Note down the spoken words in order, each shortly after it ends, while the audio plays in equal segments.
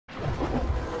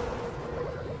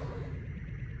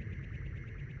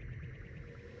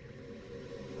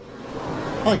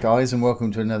Hi guys, and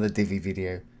welcome to another Divi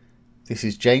video. This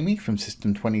is Jamie from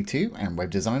System22 and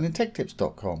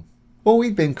webdesignandtechtips.com. Well,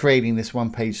 we've been creating this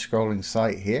one-page scrolling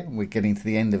site here, and we're getting to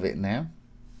the end of it now.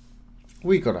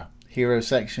 We've got a hero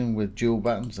section with dual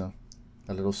buttons, a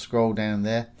little scroll down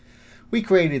there. We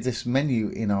created this menu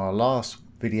in our last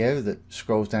video that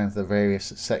scrolls down to the various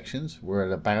sections. We're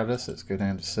at About Us, let's go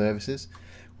down to Services.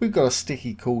 We've got a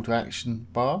sticky call to action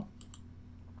bar,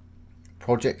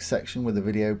 project section with a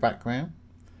video background,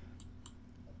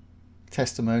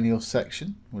 testimonial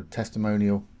section with a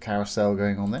testimonial carousel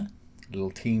going on there, a little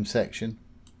team section,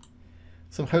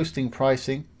 some hosting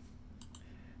pricing,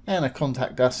 and a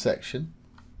contact us section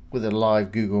with a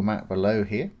live Google map below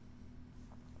here.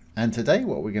 And today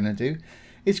what we're going to do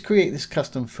is create this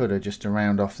custom footer just to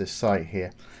round off this site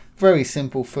here. Very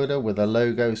simple footer with a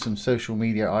logo, some social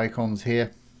media icons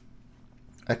here,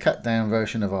 a cut down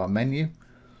version of our menu,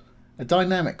 a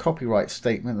dynamic copyright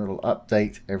statement that will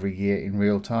update every year in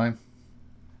real time,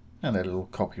 and a little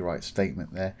copyright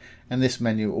statement there. And this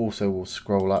menu also will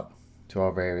scroll up to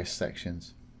our various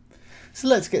sections. So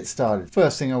let's get started.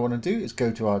 First thing I want to do is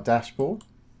go to our dashboard.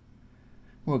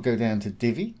 We'll go down to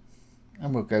Divi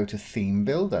and we'll go to Theme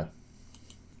Builder.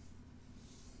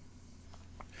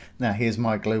 Now here's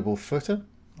my global footer.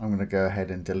 I'm going to go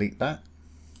ahead and delete that.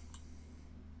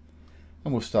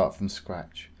 And we'll start from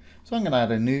scratch. So I'm going to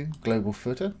add a new global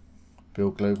footer,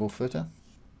 build global footer.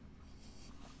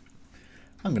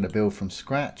 I'm going to build from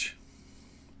scratch,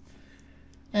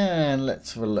 and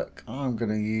let's have a look. I'm going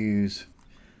to use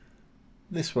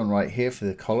this one right here for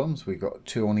the columns. We've got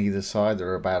two on either side.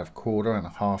 They're about a quarter and a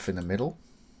half in the middle.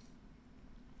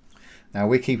 Now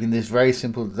we're keeping this very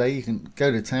simple today. You can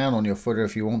go to town on your footer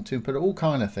if you want to, put all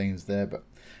kind of things there, but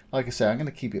like I say, I'm going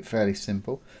to keep it fairly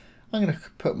simple. I'm going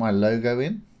to put my logo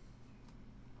in.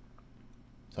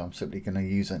 So I'm simply going to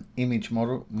use an image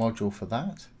module for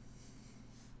that.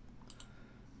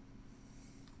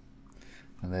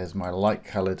 And there's my light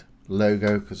colored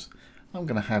logo because I'm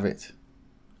going to have it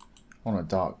on a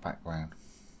dark background.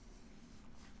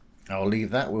 I'll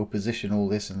leave that. We'll position all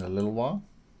this in a little while.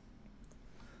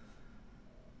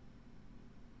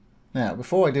 Now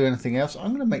before I do anything else, I'm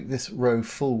going to make this row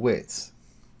full width.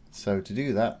 So to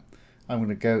do that, I'm going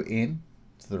to go in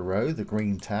to the row, the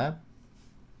green tab.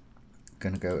 I'm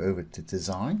going to go over to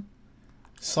Design,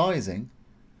 Sizing.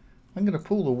 I'm going to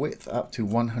pull the width up to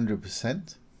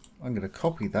 100%. I'm going to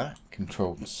copy that,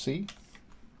 Control C,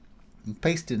 and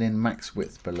paste it in max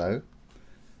width below.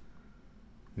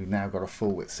 We've now got a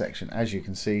full width section. As you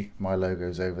can see, my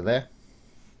logo's over there.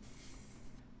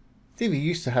 Divi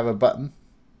used to have a button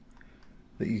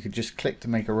that you could just click to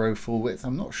make a row full width.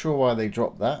 I'm not sure why they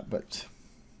dropped that, but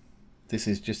this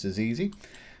is just as easy.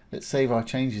 Let's save our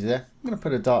changes there. I'm going to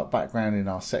put a dark background in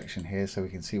our section here so we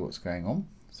can see what's going on.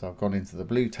 So I've gone into the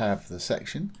blue tab for the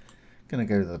section. I'm going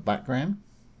to go to the background.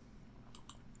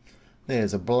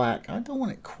 There's a black. I don't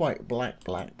want it quite black,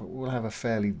 but we'll have a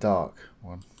fairly dark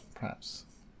one, perhaps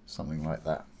something like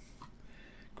that.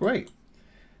 Great.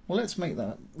 Well, let's make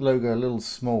that logo a little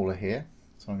smaller here.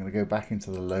 So I'm going to go back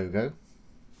into the logo.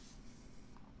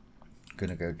 I'm going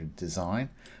to go to Design.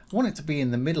 I want it to be in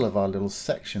the middle of our little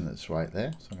section that's right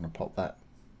there. So I'm going to pop that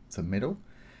to middle.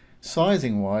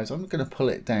 Sizing wise, I'm going to pull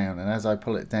it down, and as I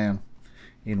pull it down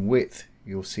in width,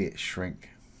 you'll see it shrink.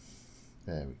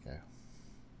 There we go.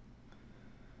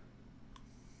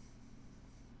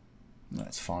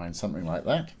 That's fine, something like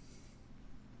that.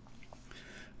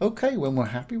 Okay, when we're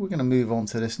happy, we're going to move on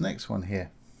to this next one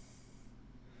here.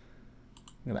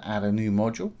 I'm going to add a new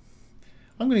module.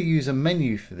 I'm going to use a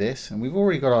menu for this, and we've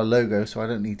already got our logo, so I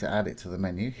don't need to add it to the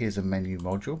menu. Here's a menu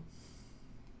module.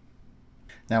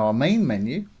 Now our main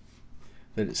menu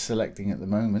that it's selecting at the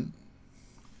moment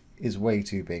is way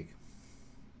too big.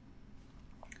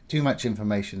 Too much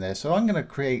information there, so I'm going to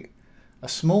create a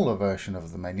smaller version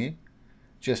of the menu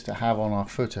just to have on our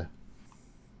footer.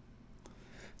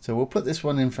 So we'll put this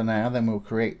one in for now, then we'll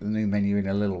create the new menu in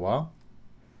a little while.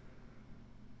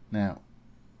 Now,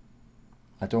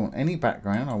 I don't want any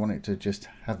background, I want it to just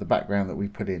have the background that we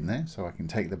put in there, so I can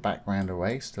take the background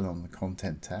away, still on the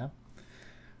Content tab. I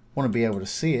want to be able to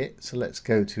see it, so let's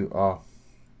go to our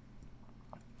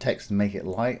text and make it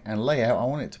light, and layout, I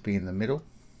want it to be in the middle,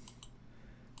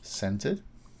 centered.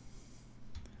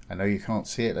 I know you can't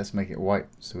see it, let's make it white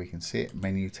so we can see it.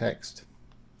 Menu text.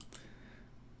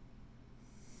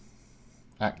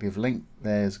 Active link,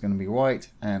 there's going to be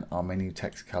white, and our menu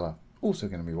text color also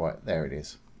going to be white. There it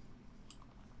is.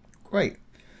 Great.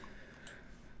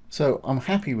 So I'm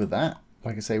happy with that.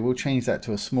 Like I say, we'll change that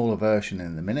to a smaller version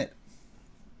in a minute.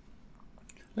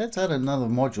 Let's add another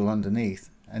module underneath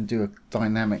and do a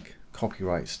dynamic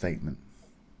copyright statement.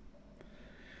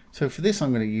 So for this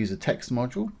I'm going to use a text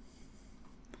module,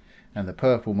 and the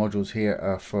purple modules here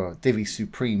are for Divi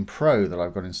Supreme Pro that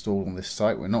I've got installed on this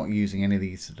site. We're not using any of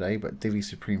these today, but Divi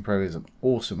Supreme Pro is an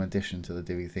awesome addition to the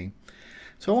Divi theme.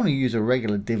 So I want to use a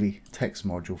regular Divi text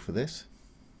module for this.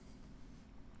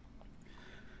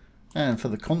 And for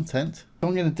the content,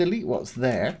 I'm going to delete what's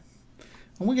there,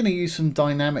 and we're going to use some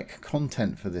dynamic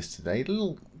content for this today. A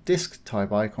little disk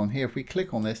type icon here. If we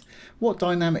click on this, what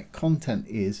dynamic content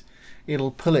is,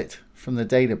 it'll pull it from the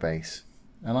database.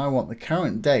 And I want the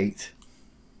current date,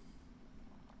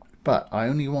 but I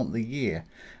only want the year.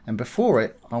 And before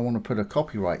it, I want to put a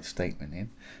copyright statement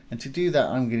in. And to do that,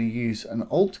 I'm going to use an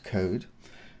Alt code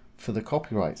for the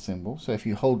copyright symbol. So if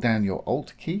you hold down your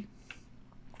Alt key,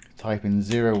 type in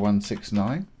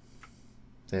 0169,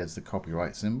 there's the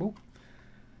copyright symbol.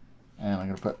 And I'm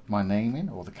going to put my name in,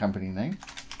 or the company name.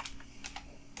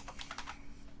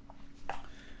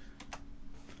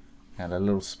 And a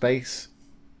little space.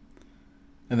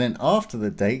 And then after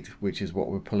the date, which is what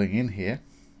we're pulling in here,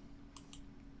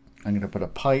 I'm going to put a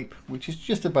pipe, which is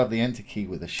just above the enter key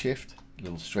with a shift, a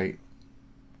little straight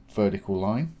vertical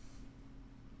line.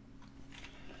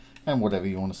 And whatever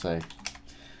you want to say.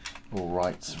 All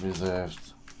rights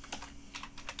reserved.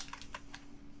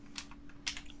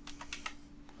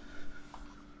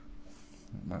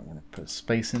 Might want to put a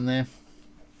space in there.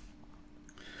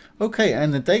 Okay,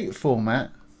 and the date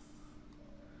format,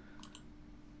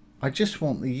 I just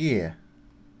want the year.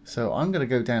 So I'm going to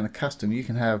go down to custom. You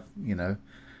can have, you know,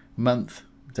 month,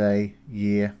 day,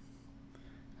 year.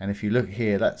 And if you look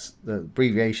here, that's the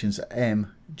abbreviations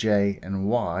M, J, and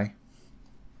Y.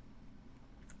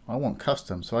 I want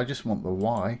custom, so I just want the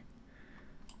Y,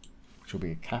 which will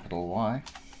be a capital Y.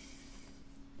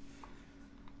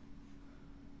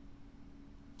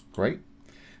 Great.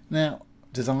 Now,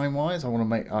 design-wise, I want to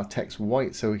make our text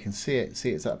white so we can see it.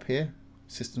 See, it's up here.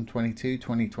 System 22,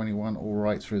 2021, all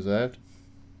rights reserved.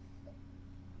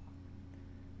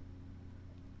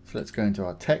 So let's go into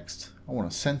our text. I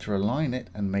want to center align it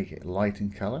and make it light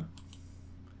in color.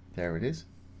 There it is.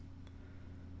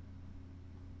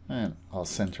 And I'll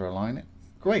center align it.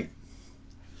 Great.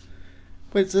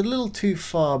 But it's a little too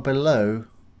far below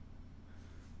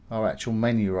our actual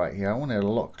menu right here. I want it a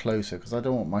lot closer because I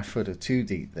don't want my footer too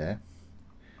deep there.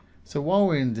 So while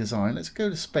we're in design, let's go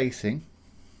to spacing.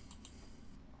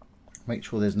 Make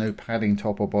sure there's no padding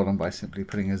top or bottom by simply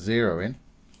putting a 0 in.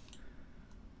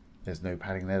 There's no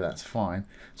padding there, that's fine.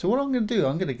 So what I'm going to do,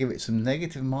 I'm going to give it some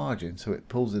negative margin so it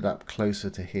pulls it up closer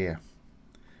to here.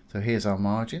 So here's our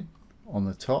margin on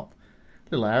the top.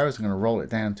 Little arrows, I'm going to roll it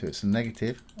down to it's a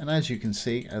negative. And as you can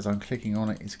see, as I'm clicking on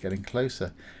it, it's getting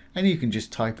closer. And you can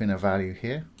just type in a value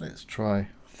here. Let's try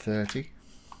 30.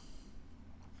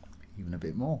 Even a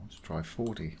bit more. Let's try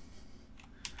 40.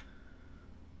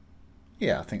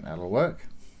 Yeah, I think that'll work.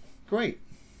 Great.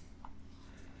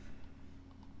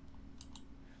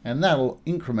 And that'll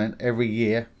increment every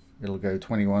year. It'll go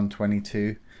 21,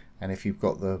 22, and if you've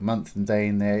got the month and day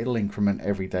in there, it'll increment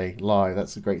every day live.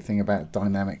 That's the great thing about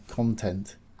dynamic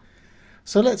content.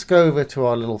 So let's go over to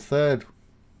our little third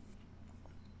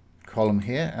column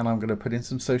here, and I'm going to put in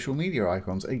some social media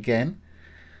icons. Again,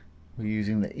 we're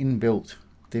using the inbuilt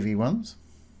Divi ones.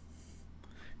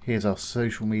 Here's our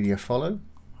social media follow.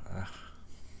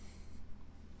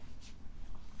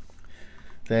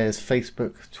 There's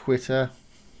Facebook, Twitter.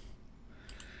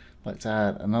 Let's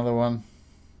add another one.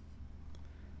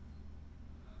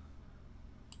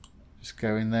 Just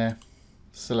go in there,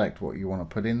 select what you want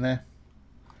to put in there.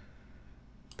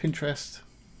 Pinterest.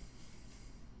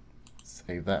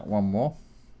 Save that one more.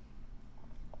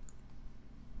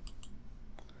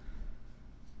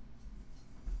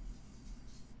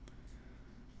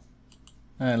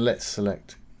 And let's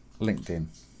select LinkedIn.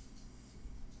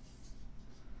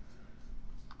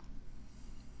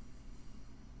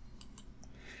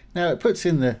 Now it puts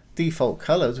in the default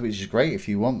colors, which is great if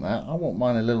you want that. I want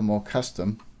mine a little more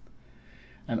custom.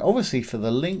 And obviously for the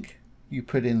link, you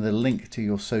put in the link to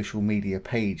your social media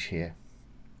page here.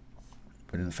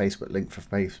 Put in the Facebook link for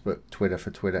Facebook, Twitter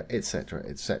for Twitter, etc,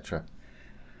 etc.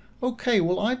 Okay,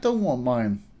 well I don't want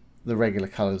mine the regular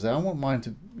colors there. I want mine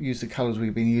to use the colors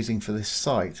we've been using for this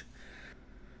site.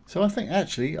 So I think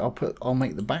actually I'll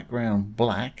make the background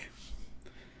black,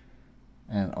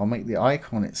 and I'll make the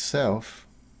icon itself,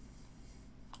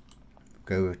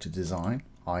 go over to design,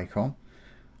 icon.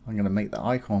 I'm going to make the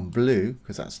icon blue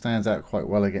because that stands out quite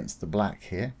well against the black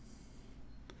here.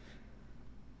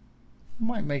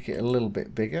 Might make it a little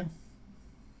bit bigger.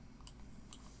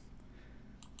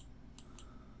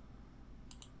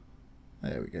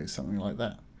 There we go, something like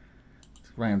that.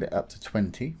 Let's round it up to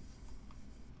 20.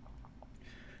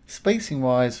 Spacing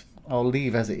wise, I'll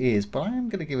leave as it is, but I am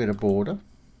going to give it a border.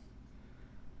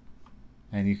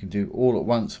 And you can do all at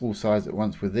once, all sides at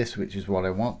once with this, which is what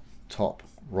I want. Top,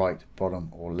 right, bottom,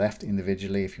 or left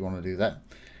individually if you want to do that.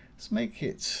 Let's make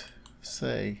it,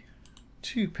 say,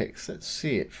 2 picks. Let's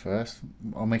see it first.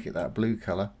 I'll make it that blue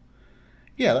color.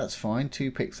 Yeah, that's fine.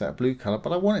 2 picks that blue color,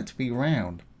 but I want it to be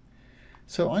round.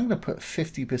 So I'm going to put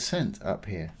 50% up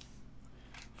here.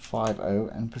 50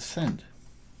 and percent.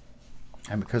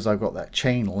 And because I've got that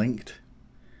chain linked,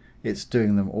 it's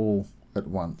doing them all at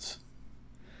once.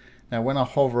 Now when I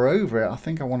hover over it, I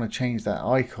think I want to change that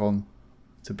icon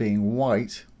to being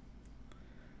white.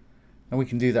 And we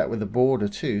can do that with the border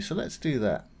too. So let's do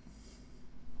that.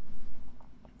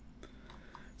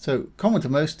 So common to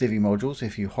most Divi modules,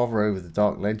 if you hover over the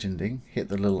dark legending, hit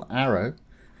the little arrow,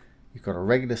 you've got a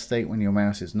regular state when your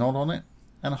mouse is not on it,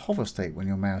 and a hover state when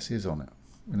your mouse is on it.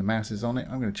 When the mouse is on it,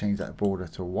 I'm going to change that border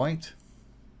to white.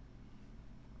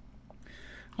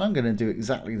 I'm going to do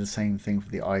exactly the same thing for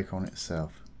the icon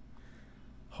itself.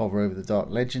 Hover over the dark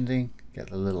legending, get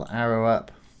the little arrow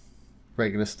up.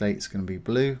 Regular state is going to be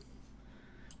blue.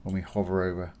 When we hover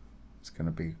over, it's going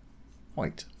to be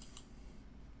white.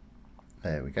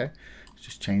 There we go. Let's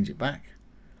just change it back.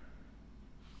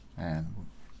 And we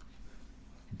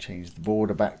can change the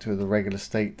border back to the regular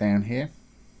state down here.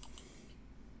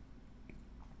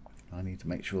 I need to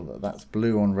make sure that that's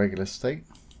blue on regular state,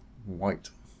 white.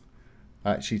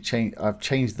 I've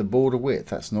changed the border width.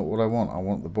 That's not what I want. I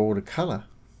want the border color,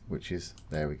 which is,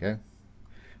 there we go.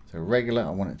 So regular,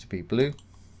 I want it to be blue.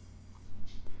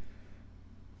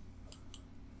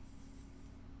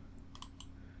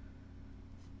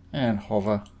 And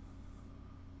hover,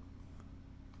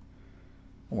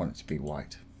 I want it to be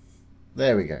white.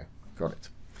 There we go, got it.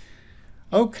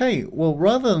 Okay, well,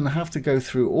 rather than have to go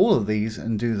through all of these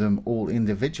and do them all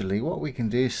individually, what we can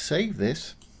do is save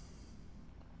this.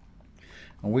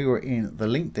 And we were in the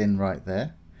LinkedIn right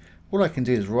there. What I can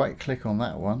do is right click on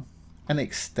that one and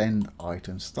extend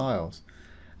item styles.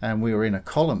 And we were in a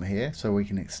column here, so we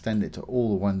can extend it to all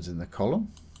the ones in the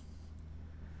column.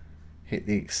 Hit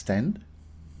the extend.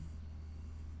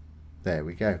 There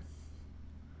we go.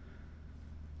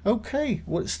 Okay,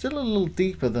 well, it's still a little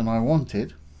deeper than I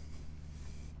wanted.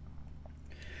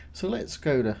 So let's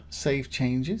go to Save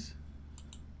Changes.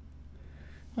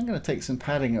 I'm going to take some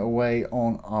padding away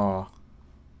on our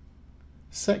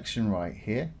section right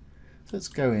here. So let's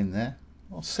go in there.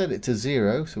 I'll set it to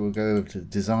 0, so we'll go over to the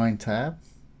Design tab,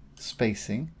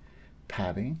 Spacing,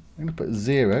 Padding. I'm going to put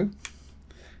 0.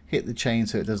 Hit the chain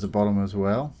so it does the bottom as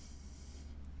well.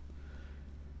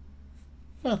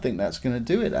 I think that's going to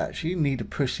do it actually. You need to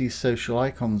push these social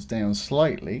icons down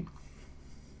slightly.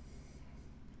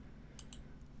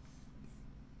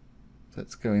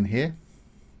 Let's go in here.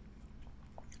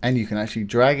 And you can actually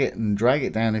drag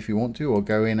it down if you want to, or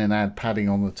go in and add padding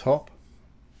on the top.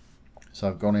 So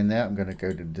I've gone in there. I'm going to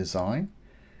go to Design,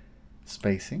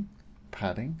 Spacing,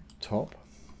 Padding, Top.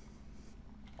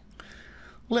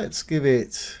 Let's give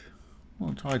it,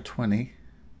 I'll try 20.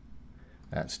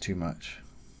 That's too much.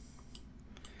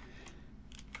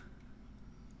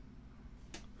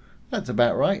 That's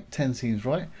about right. 10 seems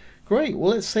right. Great.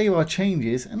 Well, let's save our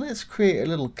changes and let's create a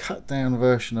little cut down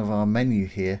version of our menu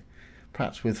here,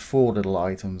 perhaps with 4 little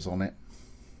items on it.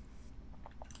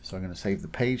 So I'm going to save the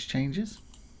page changes.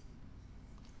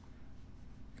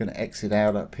 I'm going to exit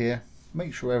out up here.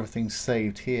 Make sure everything's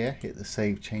saved here. Hit the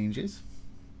Save Changes.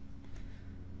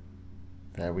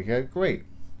 There we go. Great.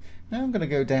 Now I'm going to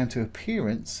go down to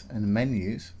Appearance and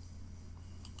Menus.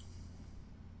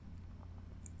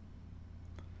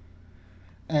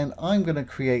 And I'm going to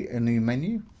create a new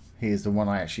menu. Here's the one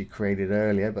I actually created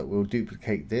earlier, but we'll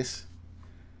duplicate this.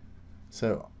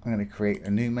 So I'm going to create a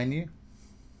new menu.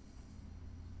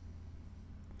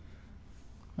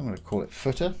 I'm going to call it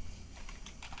Footer.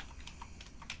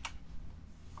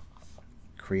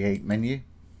 Create menu.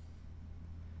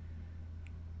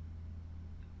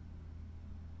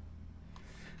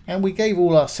 And we gave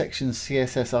all our sections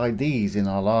CSS IDs in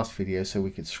our last video so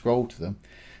we could scroll to them.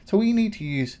 So we need to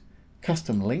use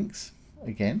custom links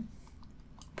again,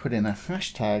 put in a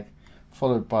hashtag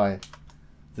followed by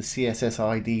the CSS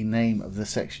ID name of the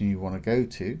section you want to go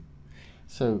to.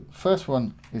 So first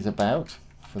one is about,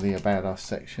 for the About Us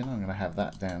section. I'm going to have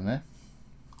that down there,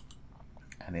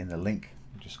 and in the link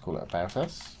we'll just call it About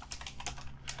Us.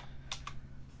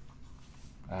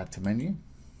 Add to menu.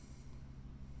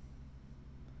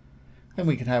 Then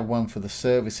we can have one for the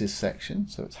services section,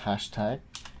 so it's hashtag,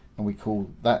 and we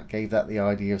gave that the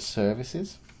ID of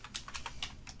services.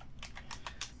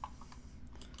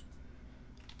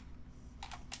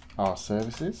 Our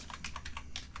services.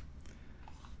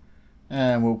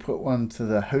 And we'll put one to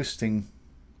the hosting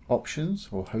options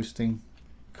or hosting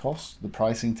costs, the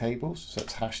pricing tables. So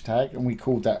it's hashtag, and we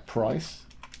called that price.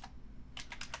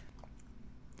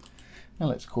 Now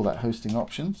let's call that hosting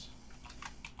options.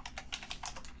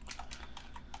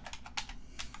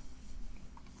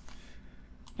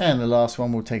 And the last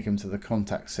one will take them to the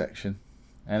contact section.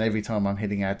 And every time I'm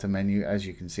hitting add to menu, as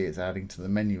you can see, it's adding to the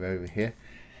menu over here.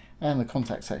 And the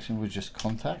contact section was just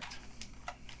contact.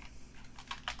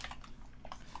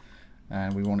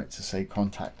 And we want it to say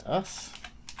contact us,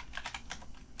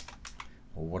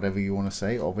 or whatever you want to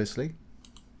say, obviously.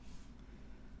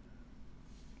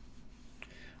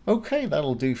 Okay,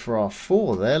 that'll do for our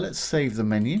 4 there. Let's save the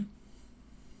menu.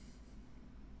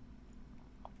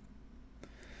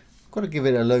 Got to give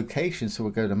it a location, so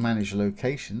we'll go to manage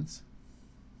locations.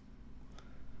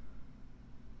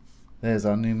 There's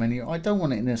our new menu. I don't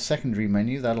want it in a secondary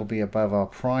menu, that'll be above our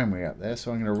primary up there,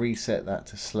 so I'm going to reset that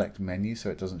to select menu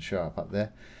so it doesn't show up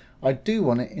there. I do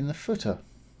want it in the footer,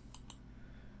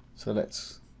 so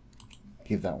let's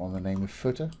give that one the name of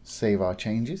footer, save our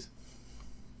changes.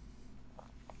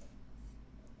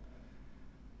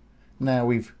 Now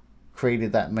we've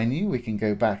created that menu, we can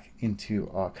go back into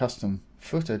our custom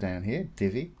footer down here,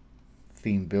 Divi,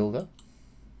 theme builder.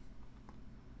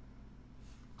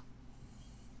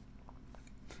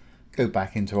 Go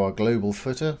back into our global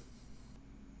footer.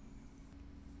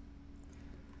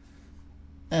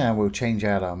 And we'll change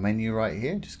out our menu right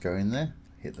here. Just go in there,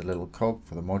 hit the little cog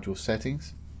for the module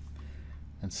settings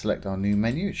and select our new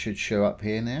menu. It should show up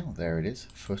here now. There it is,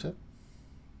 footer.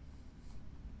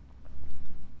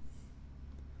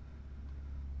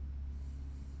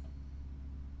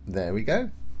 There we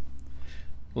go.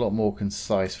 A lot more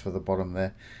concise for the bottom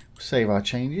there. We'll save our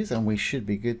changes and we should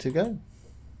be good to go.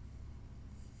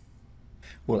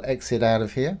 We'll exit out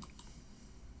of here.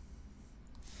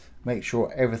 Make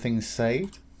sure everything's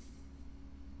saved.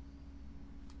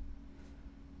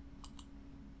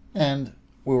 And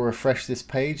we'll refresh this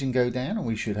page and go down and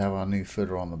we should have our new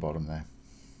footer on the bottom there.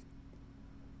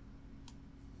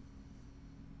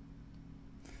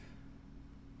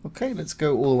 Okay, let's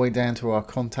go all the way down to our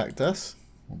contact us.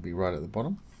 We'll be right at the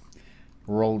bottom.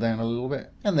 Roll down a little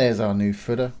bit and there's our new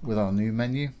footer with our new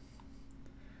menu.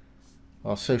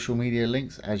 Our social media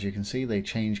links, as you can see, they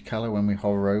change color when we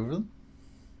hover over them.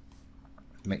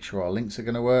 Make sure our links are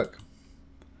going to work.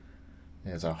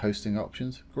 There's our hosting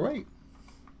options. Great.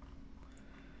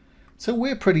 So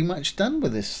we're pretty much done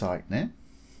with this site now.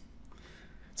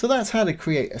 So that's how to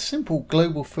create a simple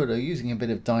global footer using a bit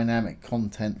of dynamic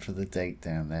content for the date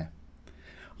down there.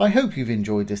 I hope you've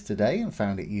enjoyed this today and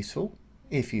found it useful.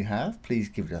 If you have, please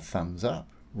give it a thumbs up,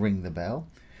 ring the bell,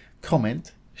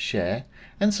 comment, share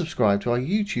and subscribe to our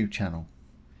YouTube channel.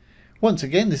 Once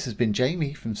again, this has been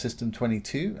Jamie from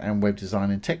System22 and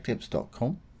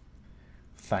webdesignandtechtips.com.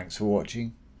 Thanks for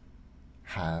watching.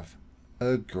 Have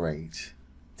a great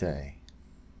day.